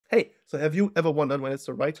Hey, so have you ever wondered when it's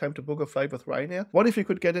the right time to book a flight with Ryanair? What if you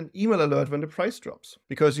could get an email alert when the price drops?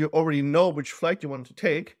 Because you already know which flight you want to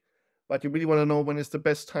take, but you really want to know when is the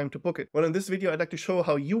best time to book it. Well, in this video, I'd like to show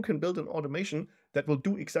how you can build an automation that will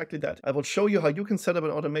do exactly that. I will show you how you can set up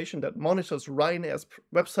an automation that monitors Ryanair's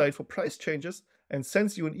website for price changes and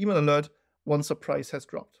sends you an email alert once a price has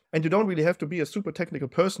dropped. And you don't really have to be a super technical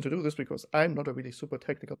person to do this, because I'm not a really super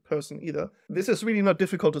technical person either. This is really not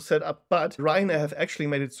difficult to set up, but Ryanair have actually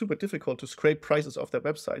made it super difficult to scrape prices off their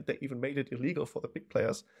website. They even made it illegal for the big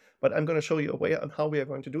players. But I'm going to show you a way on how we are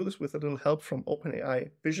going to do this with a little help from OpenAI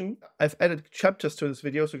Vision. I've added chapters to this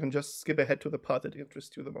video, so you can just skip ahead to the part that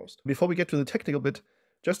interests you the most. Before we get to the technical bit,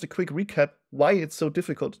 just a quick recap why it's so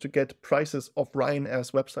difficult to get prices of Ryanair's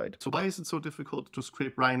website. So why is it so difficult to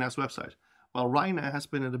scrape Ryanair's website? Well, Ryanair has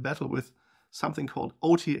been in a battle with something called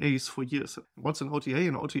OTAs for years. What's an OTA?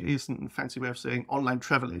 An OTA is a fancy way of saying online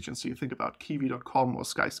travel agency. Think about Kiwi.com or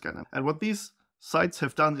Skyscanner. And what these sites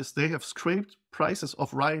have done is they have scraped prices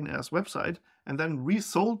of Ryanair's website and then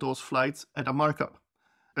resold those flights at a markup.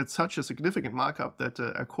 It's such a significant markup that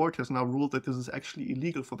a court has now ruled that this is actually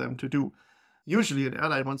illegal for them to do. Usually an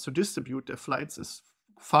airline wants to distribute their flights as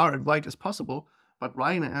far and wide as possible, but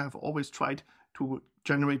Ryanair have always tried to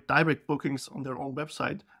generate direct bookings on their own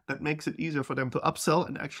website that makes it easier for them to upsell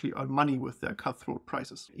and actually earn money with their cutthroat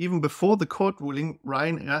prices. Even before the court ruling,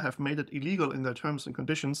 Ryanair have made it illegal in their terms and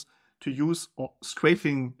conditions to use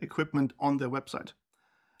scraping equipment on their website.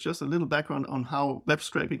 Just a little background on how web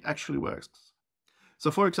scraping actually works. So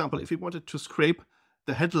for example, if we wanted to scrape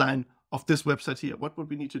the headline of this website here, what would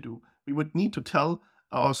we need to do? We would need to tell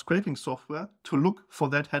our scraping software to look for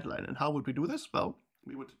that headline. And how would we do this? Well,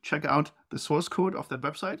 we would check out the source code of that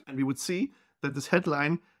website, and we would see that this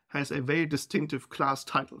headline has a very distinctive class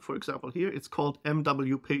title. For example, here it's called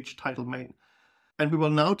MW page title main. And we will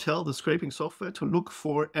now tell the scraping software to look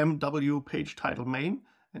for MW page title main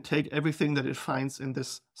and take everything that it finds in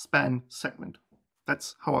this span segment.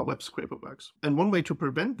 That's how our web scraper works. And one way to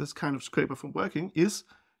prevent this kind of scraper from working is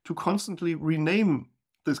to constantly rename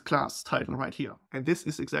this class title right here. And this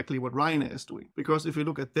is exactly what Ryanair is doing. Because if we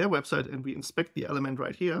look at their website and we inspect the element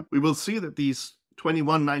right here, we will see that these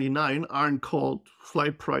 $21.99 aren't called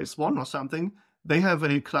flight price 1 or something. They have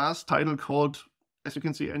a class title called, as you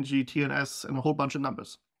can see, NG, TNS, and a whole bunch of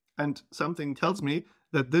numbers. And something tells me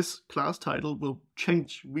that this class title will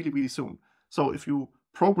change really, really soon. So if you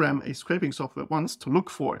program a scraping software once to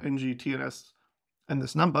look for NG, TNS, and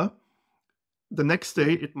this number, the next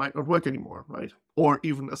day it might not work anymore, right? Or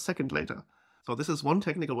even a second later. So this is one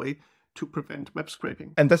technical way to prevent web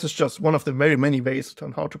scraping. And this is just one of the very many ways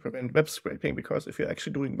on how to prevent web scraping, because if you're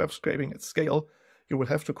actually doing web scraping at scale, you will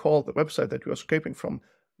have to call the website that you are scraping from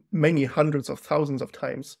many hundreds of thousands of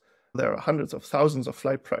times. There are hundreds of thousands of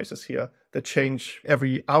flight prices here that change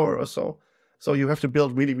every hour or so. So you have to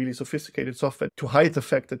build really, really sophisticated software to hide the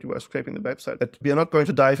fact that you are scraping the website. But we are not going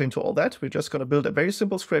to dive into all that. We're just going to build a very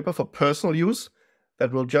simple scraper for personal use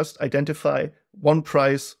that will just identify one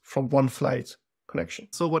price from one flight connection.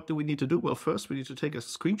 So what do we need to do? Well, first we need to take a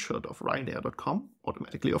screenshot of Ryanair.com,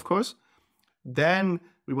 automatically, of course. Then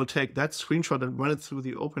we will take that screenshot and run it through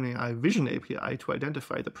the OpenAI Vision API to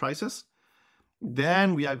identify the prices.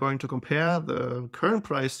 Then we are going to compare the current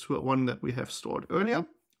price to one that we have stored earlier.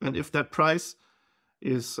 And if that price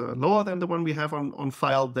is lower than the one we have on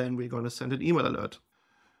file, then we're going to send an email alert.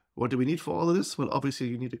 What do we need for all of this? Well, obviously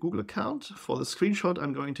you need a Google account. For the screenshot,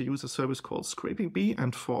 I'm going to use a service called ScrapingBee.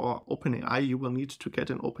 And for OpenAI, you will need to get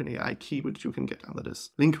an OpenAI key, which you can get under this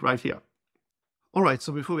link right here. All right,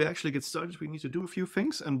 so before we actually get started, we need to do a few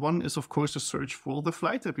things. And one is, of course, to search for the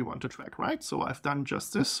flight that we want to track, right? So I've done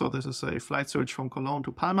just this. So this is a flight search from Cologne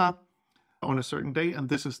to Palma on a certain day, and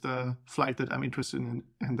this is the flight that I'm interested in,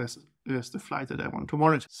 and this is the flight that I want to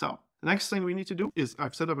monitor. So the next thing we need to do is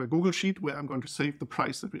I've set up a Google Sheet where I'm going to save the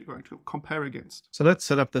price that we're going to compare against. So let's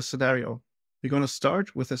set up the scenario. We're going to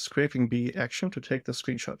start with a ScrapingBee action to take the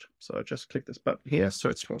screenshot. So I just click this button here,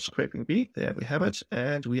 search for ScrapingBee. There we have it,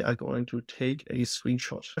 and we are going to take a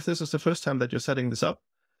screenshot. If this is the first time that you're setting this up,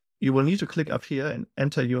 you will need to click up here and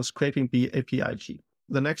enter your ScrapingBee API key.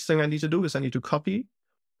 The next thing I need to do is I need to copy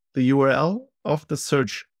the URL of the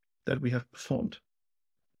search that we have performed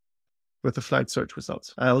with the flight search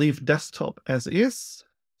results. I'll leave desktop as is,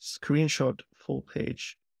 screenshot full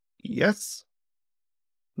page, yes,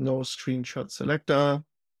 no screenshot selector,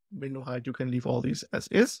 window height, you can leave all these as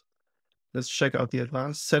is. Let's check out the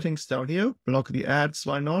advanced settings down here. Block the ads,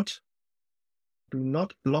 why not? Do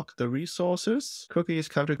not block the resources. Cookies,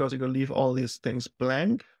 country codes, you can leave all these things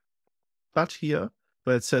blank. But here,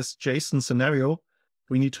 where it says JSON scenario,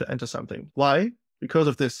 we need to enter something. Why? Because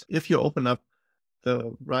of this. If you open up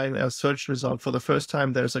the Ryanair search result for the first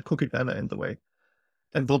time, there's a cookie banner in the way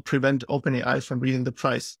and will prevent OpenAI from reading the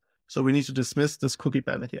price. So we need to dismiss this cookie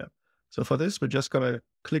banner here. So for this, we're just going to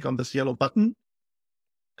click on this yellow button,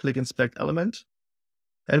 click Inspect Element,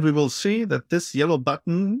 and we will see that this yellow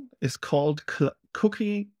button is called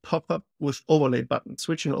Cookie Pop-up with Overlay button.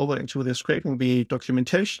 Switching over into the Scraping Bee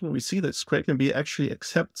documentation, we see that Scraping Bee actually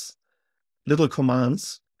accepts little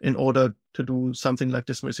commands in order to do something like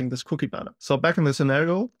dismissing this cookie banner. So back in the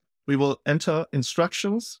scenario, we will enter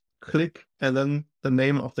instructions, click, and then the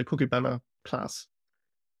name of the cookie banner class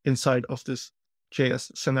inside of this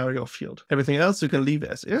JS scenario field. Everything else you can leave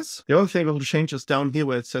as is. The only thing we will change is down here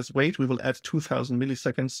where it says wait, we will add 2000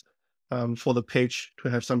 milliseconds for the page to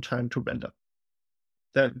have some time to render.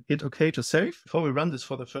 Then hit OK to save. Before we run this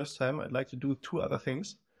for the first time, I'd like to do two other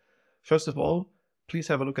things. First of all, please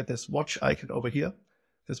have a look at this watch icon over here.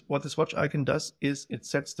 What this watch icon does is it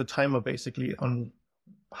sets the timer basically on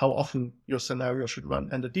how often your scenario should run.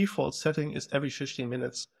 And the default setting is every 15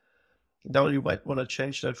 minutes. Now you might want to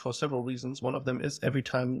change that for several reasons. One of them is every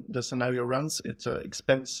time the scenario runs, it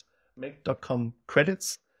expends make.com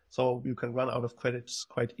credits. So you can run out of credits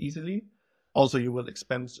quite easily. Also, you will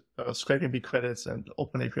expend Scraping Bee credits and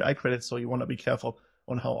OpenAI credits. So you want to be careful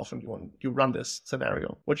on how often you run this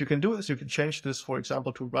scenario. What you can do is you can change this, for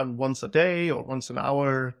example, to run once a day or once an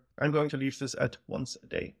hour. I'm going to leave this at once a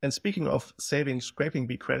day. And speaking of saving Scraping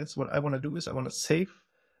Bee credits, what I want to do is I want to save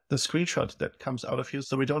the screenshot that comes out of here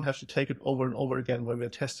so we don't have to take it over and over again when we're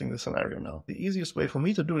testing the scenario now. The easiest way for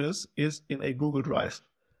me to do this is in a Google Drive.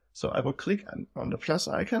 So I will click on the plus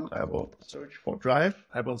icon, I will search for Drive,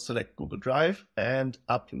 I will select Google Drive and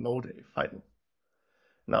upload a file.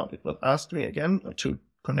 Now it will ask me again to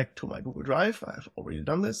connect to my Google Drive. I've already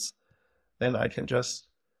done this. Then I can just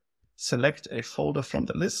select a folder from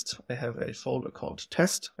the list. I have a folder called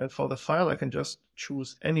test. And for the file, I can just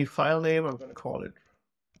choose any file name. I'm going to call it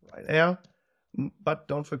Ryanair. But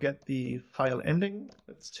don't forget the file ending.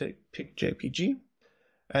 Let's pick JPG.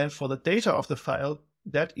 And for the data of the file,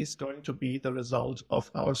 that is going to be the result of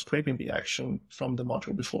our Scraping Bee action from the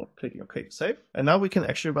module before. Clicking OK to save. And now we can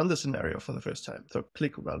actually run the scenario for the first time. So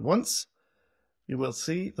click run once. You will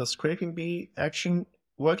see the Scraping Bee action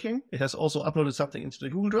working. It has also uploaded something into the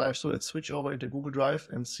Google Drive. So let's switch over into Google Drive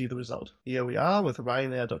and see the result. Here we are with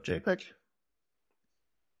Ryanair.jpg.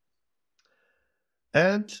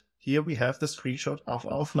 And here we have the screenshot of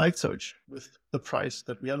our flight search with the price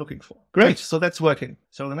that we are looking for. Great, so that's working.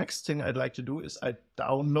 So the next thing I'd like to do is I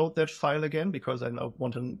download that file again because I now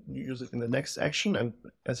want to use it in the next action. And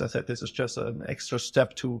as I said, this is just an extra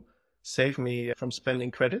step to save me from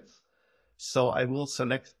spending credits. So I will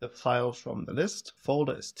select the file from the list.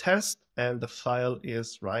 Folder is test and the file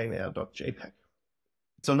is Ryanair.jpg.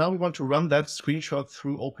 So now we want to run that screenshot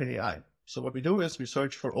through OpenAI. So what we do is we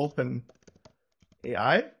search for OpenAI.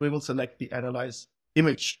 We will select the Analyze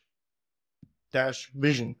Image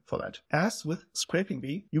 -Vision for that. As with Scraping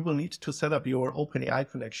Bee, you will need to set up your OpenAI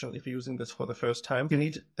connection if you're using this for the first time. You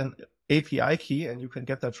need an API key, and you can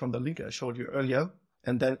get that from the link I showed you earlier,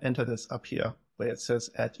 and then enter this up here where it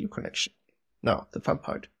says Add New Connection. Now, the fun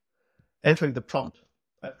part. Entering the prompt.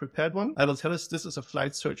 I've prepared one. I will tell us this is a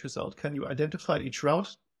flight search result. Can you identify each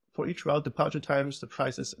route? For each route, departure times, the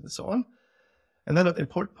prices, and so on. And then an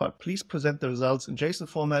important part, please present the results in JSON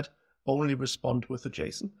format, only respond with the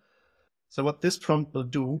JSON. So what this prompt will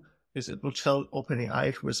do is it will tell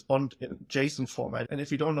OpenAI to respond in JSON format. And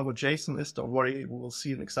if you don't know what JSON is, don't worry, we will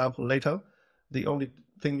see an example later. The only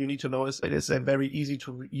thing you need to know is it is a very easy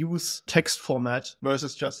to use text format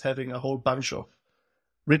versus just having a whole bunch of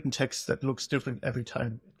written text that looks different every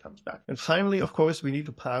time it comes back. And finally, of course, we need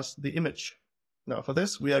to pass the image. Now for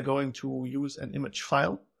this, we are going to use an image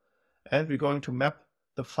file. And we're going to map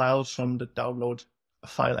the file from the download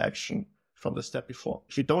file action from the step before.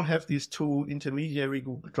 If you don't have these two intermediary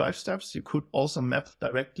Google Drive steps, you could also map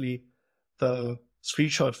directly the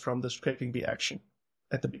screenshot from the Scraping Bee action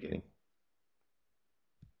at the beginning.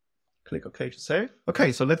 Click OK to save.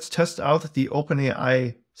 Okay, so let's test out the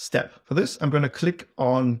OpenAI step. For this, I'm going to click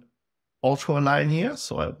on auto align here.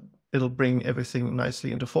 So it'll bring everything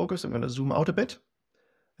nicely into focus. I'm going to zoom out a bit.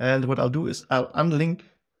 And what I'll do is I'll unlink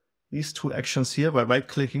these two actions here by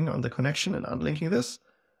right-clicking on the connection and unlinking this,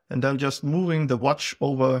 and then just moving the watch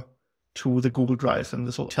over to the Google Drive. And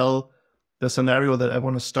this will tell the scenario that I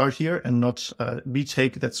want to start here and not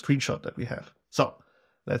retake that screenshot that we have. So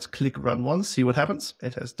let's click run once, see what happens.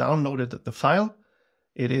 It has downloaded the file.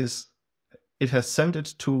 It has sent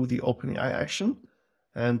it to the OpenAI action,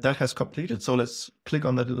 and that has completed. So let's click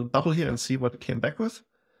on that little bubble here and see what it came back with.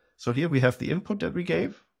 So here we have the input that we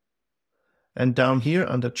gave. And down here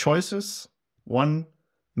under choices, one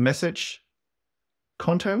message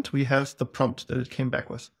content, we have the prompt that it came back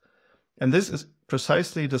with. And this is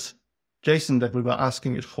precisely this JSON that we were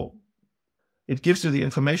asking it for. It gives you the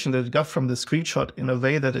information that it got from the screenshot in a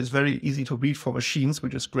way that is very easy to read for machines,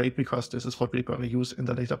 which is great because this is what we're going to use in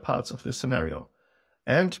the later parts of this scenario.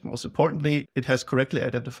 And most importantly, it has correctly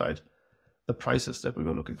identified the prices that we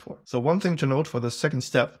were looking for. So one thing to note for the second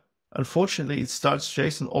step, unfortunately, it starts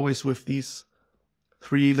JSON always with these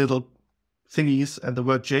three little thingies and the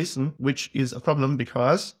word JSON, which is a problem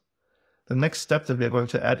because the next step that we're going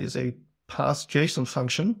to add is a parse JSON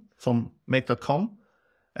function from make.com.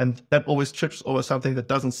 And that always trips over something that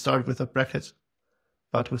doesn't start with a bracket,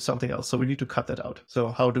 but with something else. So we need to cut that out. So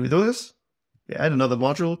how do we do this? We add another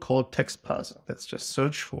module called text parser. Let's just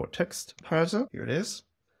search for text parser. Here it is.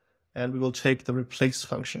 And we will take the replace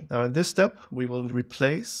function. Now in this step, we will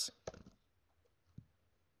replace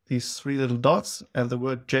these three little dots and the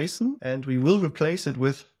word JSON, and we will replace it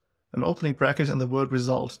with an opening bracket and the word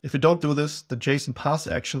result. If we don't do this, the JSON parse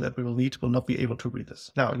action that we will need will not be able to read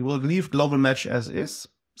this. Now you will leave global match as is,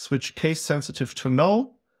 switch case sensitive to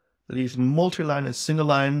no, leave multi-line and single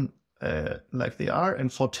line like they are.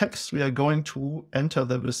 And for text, we are going to enter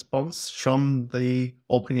the response from the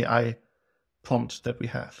OpenAI prompt that we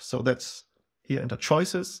have. So that's here enter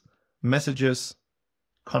choices, messages,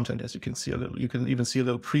 content, as you can see a little. You can even see a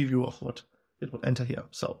little preview of what it will enter here.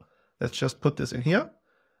 So let's just put this in here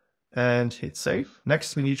and hit save.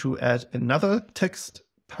 Next, we need to add another text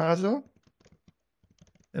parser,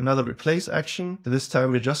 another replace action. This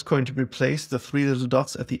time, we're just going to replace the three little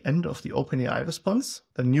dots at the end of the OpenAI response.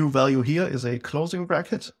 The new value here is a closing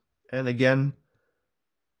bracket. And again,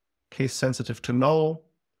 case sensitive to no,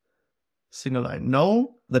 single line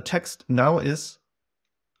no. The text now is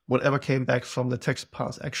whatever came back from the text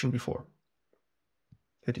parse action before.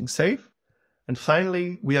 Hitting save. And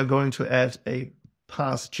finally, we are going to add a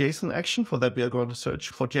parse JSON action. For that, we are going to search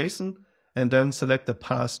for JSON and then select the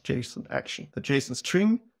parse JSON action. The JSON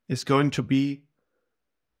string is going to be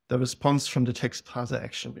the response from the text parser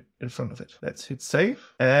action in front of it. Let's hit save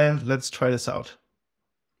and let's try this out.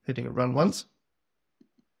 Hitting run once.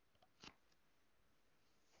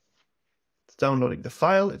 It's downloading the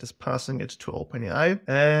file. It is passing it to OpenAI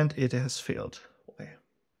and it has failed.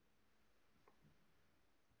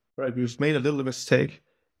 Right, we've made a little mistake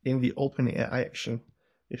in the OpenAI action.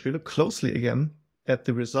 If we look closely again at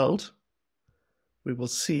the result, we will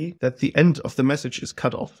see that the end of the message is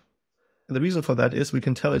cut off. And the reason for that is we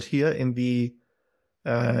can tell it here in the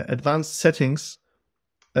advanced settings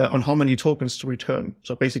on how many tokens to return.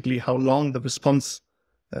 So basically how long the response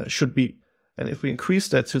should be. And if we increase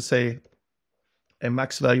that to say a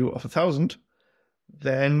max value of 1,000,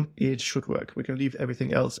 then it should work. We can leave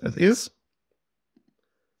everything else as is.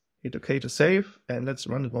 Hit OK to save, and let's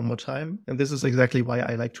run it one more time. And this is exactly why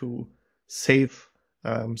I like to save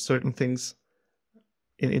certain things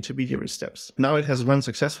in intermediary steps. Now it has run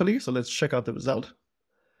successfully, so let's check out the result.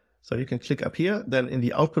 So you can click up here, then in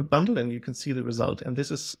the output bundle, and you can see the result. And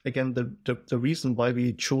this is, again, the reason why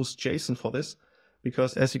we chose JSON for this,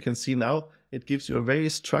 because as you can see now, it gives you a very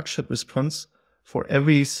structured response for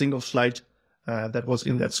every single flight that was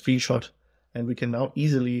in that screenshot. And we can now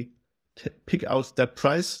easily pick out that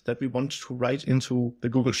price that we want to write into the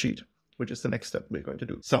Google Sheet, which is the next step we're going to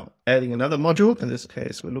do. So adding another module, in this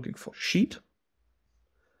case, we're looking for Sheet,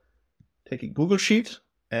 taking Google Sheet,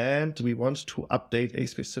 and we want to update a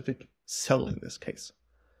specific cell in this case.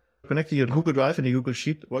 Connecting your Google Drive and the Google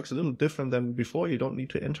Sheet works a little different than before. You don't need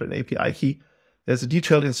to enter an API key. There's a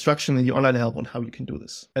detailed instruction in the online help on how you can do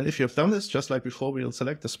this. And if you have done this, just like before, we'll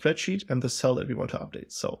select the spreadsheet and the cell that we want to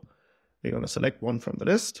update. So we're going to select one from the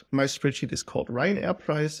list. My spreadsheet is called Ryanair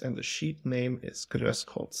price, and the sheet name is just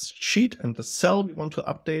called sheet. And the cell we want to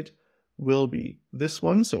update will be this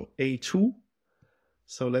one, so A2.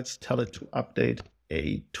 So let's tell it to update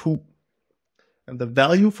A2. And the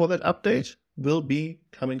value for that update will be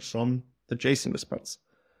coming from the JSON response.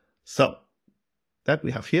 So that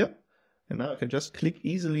we have here. And now I can just click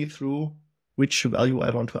easily through which value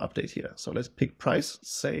I want to update here. So let's pick price,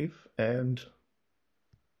 save, and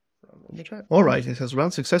all right, it has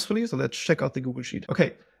run successfully. So let's check out the Google Sheet.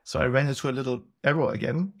 Okay, so I ran into a little error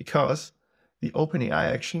again because the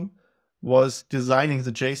OpenAI action was designing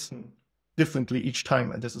the JSON differently each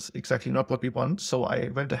time. And this is exactly not what we want. So I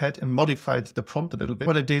went ahead and modified the prompt a little bit.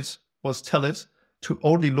 What I did was tell it to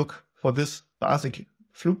only look for this basic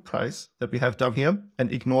fluke price that we have down here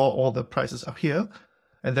and ignore all the prices up here,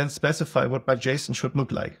 and then specify what my JSON should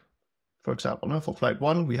look like. For example, for flight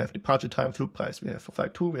 1, we have departure time fluke price. For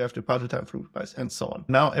flight 2, we have departure time fluke price, and so on.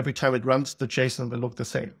 Now, every time it runs, the JSON will look the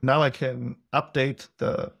same. Now I can update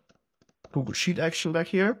the Google Sheet action back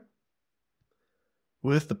here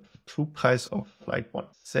with the true price of flight 1.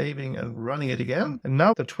 Saving and running it again. And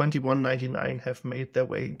now the $21.99 have made their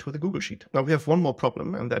way into the Google Sheet. Now we have one more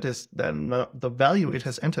problem, and that is then the value it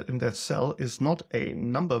has entered in that cell is not a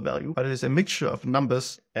number value, but it is a mixture of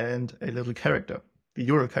numbers and a little character, the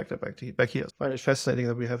euro character back here. I find it fascinating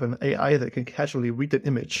that we have an AI that can casually read an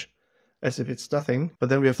image as if it's nothing, but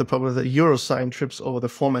then we have the problem that the euro sign trips over the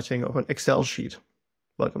formatting of an Excel sheet.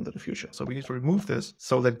 Welcome to the future. So we need to remove this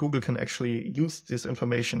so that Google can actually use this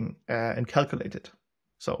information and calculate it.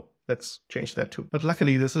 So let's change that too. But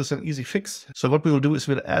luckily, this is an easy fix. So what we will do is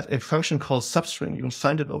we'll add a function called substring. You will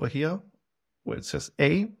find it over here where it says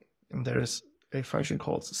A, and there is a function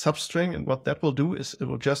called substring. And what that will do is it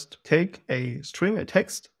will just take a string, a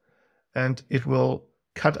text, and it will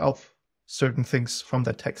cut off certain things from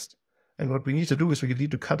that text. And what we need to do is we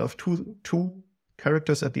need to cut off two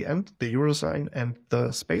characters at the end, the euro sign and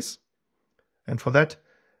the space. And for that,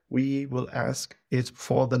 we will ask it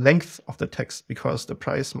for the length of the text, because the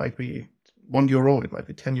price might be €1, it might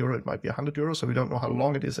be €10, it might be €100, so we don't know how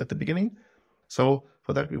long it is at the beginning. So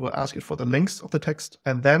for that, we will ask it for the length of the text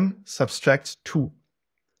and then subtract 2.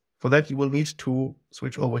 For that, you will need to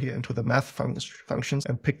switch over here into the math functions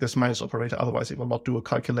and pick this minus operator. Otherwise, it will not do a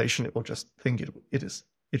calculation. It will just think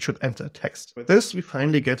it should enter text. With this, we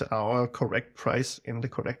finally get our correct price in the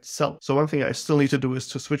correct cell. So one thing I still need to do is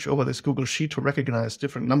to switch over this Google Sheet to recognize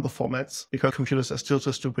different number formats, because computers are still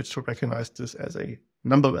too stupid to recognize this as a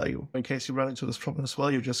number value. In case you run into this problem as well,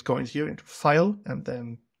 you just go in here into File and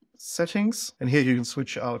then Settings. And here you can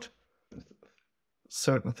switch out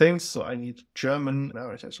certain things. So I need German.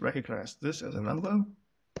 Now it has recognized this as a number.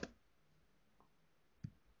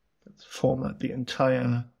 Let's format the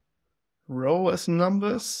entire row as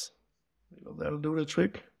numbers. That'll do the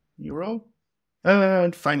trick. Euro.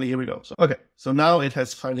 And finally, here we go. So, okay, so now it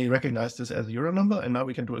has finally recognized this as a euro number, and now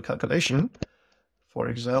we can do a calculation. For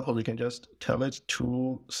example, we can just tell it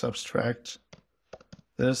to subtract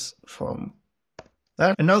this from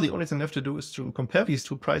that. And now the only thing left to do is to compare these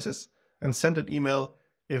two prices and send an email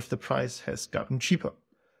if the price has gotten cheaper.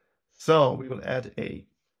 So we will add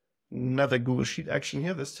another Google Sheet action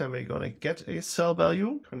here. This time we're going to get a cell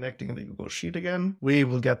value, connecting the Google Sheet again. We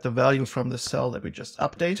will get the value from the cell that we just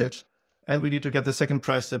updated. And we need to get the second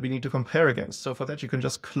price that we need to compare against. So for that, you can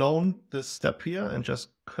just clone this step here and just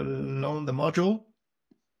clone the module.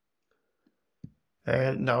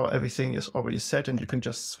 And now everything is already set, and you can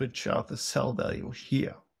just switch out the cell value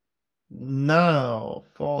here. Now,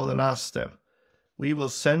 for the last step, we will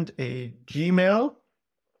send a Gmail.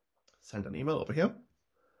 Send an email over here.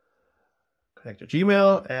 Connect to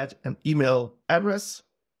Gmail, add an email address.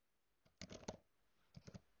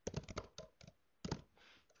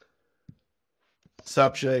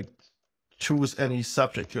 Subject, choose any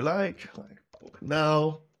subject you like book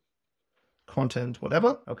now, content,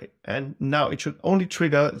 whatever. Okay, and now it should only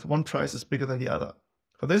trigger if one price is bigger than the other.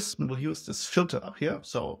 For this, we will use this filter up here.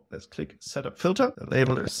 So let's click Setup Filter. The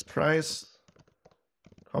label is Price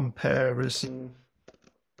Comparison.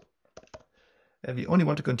 And we only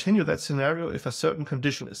want to continue that scenario if a certain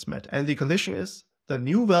condition is met. And the condition is the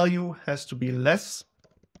new value has to be less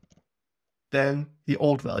than the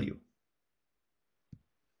old value.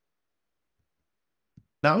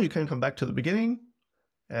 Now you can come back to the beginning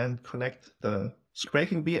and connect the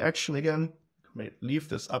scraping bee action again. You may leave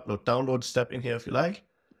this upload download step in here if you like.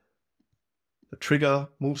 The trigger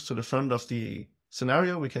moves to the front of the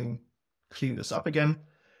scenario. We can clean this up again.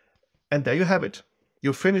 And there you have it.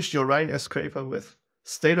 You finished your Ryanair scraper with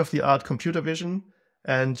state-of-the-art computer vision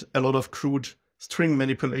and a lot of crude string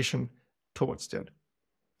manipulation towards the end.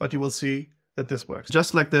 But you will see that this works.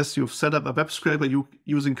 Just like this, you've set up a web scraper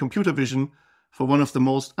using computer vision for one of the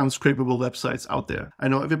most unscrapable websites out there. I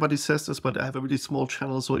know everybody says this, but I have a really small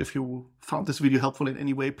channel, so if you found this video helpful in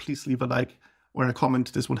any way, please leave a like or a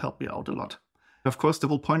comment. This would help me out a lot. Of course, the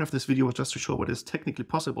whole point of this video was just to show what is technically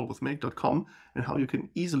possible with Make.com and how you can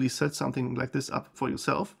easily set something like this up for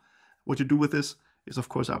yourself. What you do with this is, of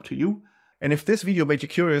course, up to you. And if this video made you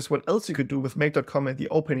curious what else you could do with Make.com and the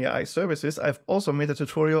OpenAI services, I've also made a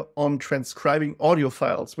tutorial on transcribing audio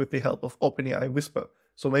files with the help of OpenAI Whisper.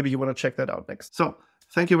 So maybe you want to check that out next. So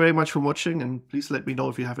thank you very much for watching, and please let me know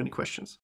if you have any questions.